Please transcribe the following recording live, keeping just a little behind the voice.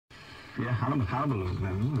Yeah, Hannibal was his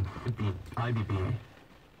name, isn't it? It'd be IBBA.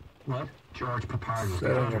 What? George Papard.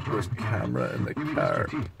 Setting up this camera in the car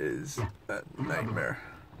is a nightmare.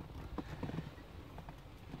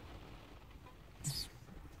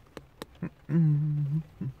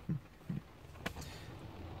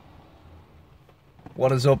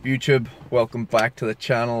 What is up, YouTube? Welcome back to the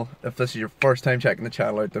channel. If this is your first time checking the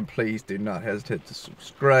channel out, then please do not hesitate to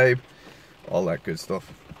subscribe, all that good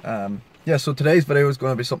stuff. Yeah, so today's video is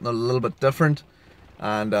going to be something a little bit different,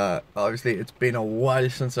 and obviously it's been a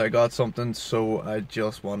while since I got something, so I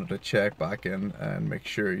just wanted to check back in and make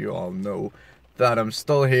sure you all know that I'm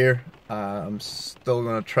still here. I'm still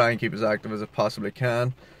going to try and keep as active as I possibly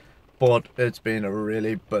can, but it's been a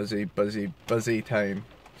really busy time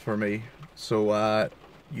for me. So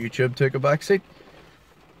YouTube took a back seat.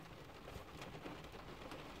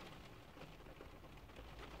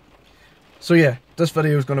 So yeah, this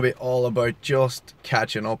video is going to be all about just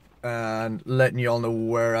catching up and letting you all know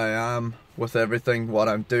where I am with everything, what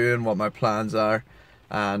I'm doing, what my plans are,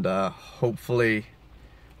 and hopefully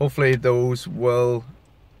those will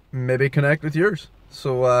maybe connect with yours.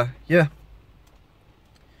 So yeah.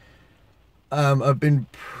 I've been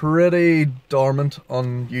pretty dormant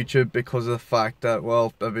on YouTube because of the fact that,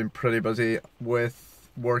 well, I've been pretty busy with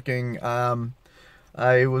working.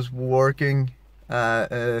 I was working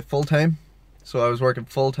full-time, so I was working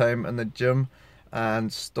full-time in the gym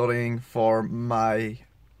and studying for my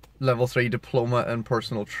level 3 diploma in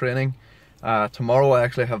personal training. Tomorrow I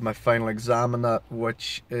actually have my final exam in that,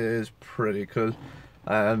 which is pretty cool.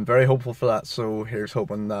 I'm very hopeful for that, so here's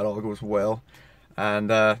hoping that all goes well. And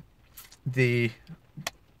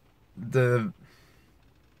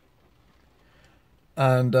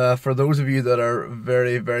for those of you that are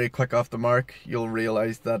very quick off the mark, you'll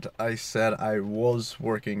realize that I said I was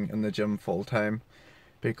working in the gym full time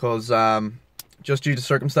because just due to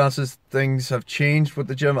circumstances, things have changed with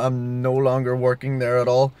the gym. I'm no longer working there at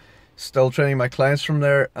all, still training my clients from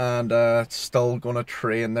there, and still gonna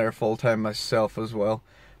train there full time myself as well,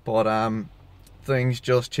 but things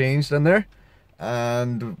just changed in there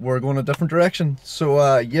and we're going a different direction.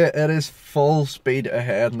 So yeah, it is full speed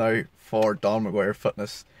ahead now for Don Maguire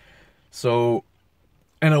Fitness. So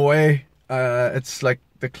in a way, it's like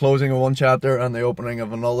the closing of one chapter and the opening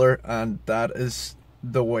of another, and that is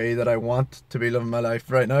the way that I want to be living my life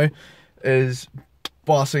right now, is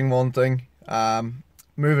bossing one thing,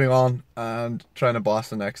 moving on and trying to boss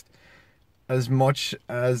the next. As much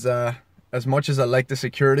as I like the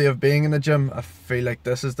security of being in the gym, I feel like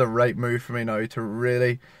this is the right move for me now to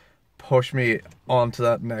really push me onto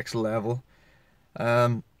that next level.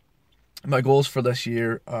 My goals for this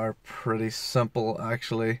year are pretty simple,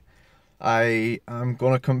 actually. I am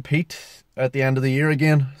going to compete at the end of the year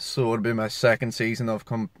again, so it'll be my second season of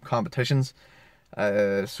competitions.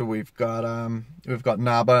 So we've got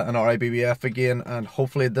NABA and RIBBF again, and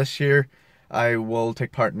hopefully this year I will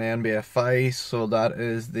take part in the NBFI, so that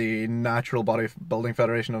is the Natural Bodybuilding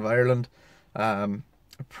Federation of Ireland. A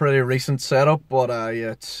pretty recent setup, but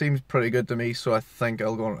yeah, it seems pretty good to me, so I think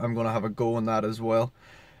I'm going to have a go in that as well.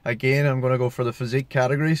 Again, I'm going to go for the physique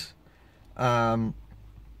categories.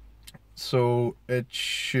 So it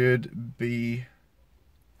should be...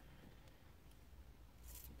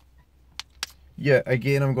 Yeah,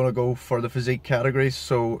 again, I'm going to go for the physique categories,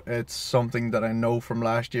 so it's something that I know from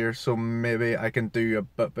last year, so maybe I can do a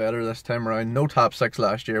bit better this time around. No top 6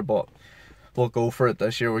 last year, but we'll go for it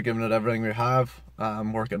this year. We're giving it everything we have.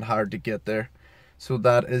 I'm working hard to get there. So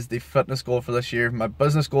that is the fitness goal for this year. My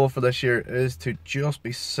business goal for this year is to just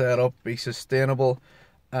be set up, be sustainable,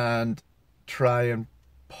 and try and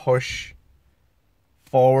push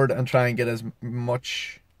forward and try and get as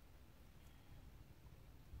much...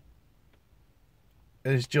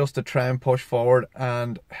 is just to try and push forward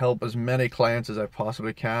and help as many clients as I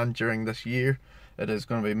possibly can during this year. It is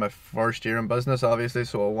going to be my first year in business, obviously,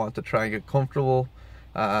 so I want to try and get comfortable,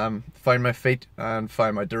 find my feet and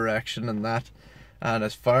find my direction in that. And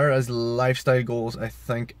as far as lifestyle goals, I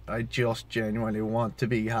think I just genuinely want to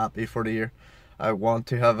be happy for the year. I want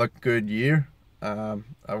to have a good year. I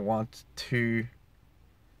want to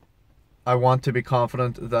be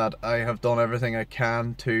confident that I have done everything I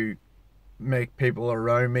can to make people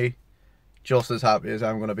around me just as happy as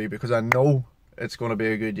I'm going to be, because I know it's going to be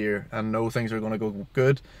a good year and know things are going to go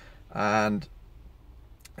good, and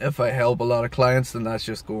if I help a lot of clients, then that's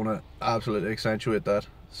just going to absolutely accentuate that.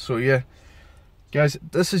 So yeah, guys,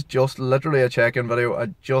 this is just literally a check-in video.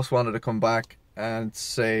 I just wanted to come back and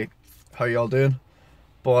say how y'all doing,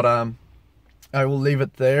 but I will leave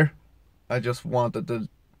it there. I just wanted to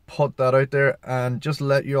put that out there and just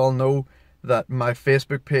let you all know that my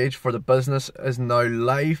Facebook page for the business is now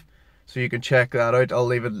live. so you can check that out. I'll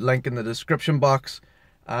leave a link in the description box,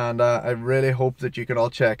 and I really hope that you can all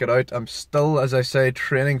check it out. I'm still, as I say,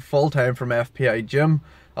 training full-time from FPI Gym.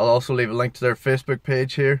 I'll also leave a link to their Facebook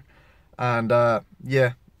page here, and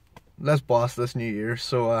yeah, let's boss this new year.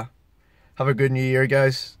 So have a good new year,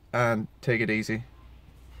 guys, and take it easy.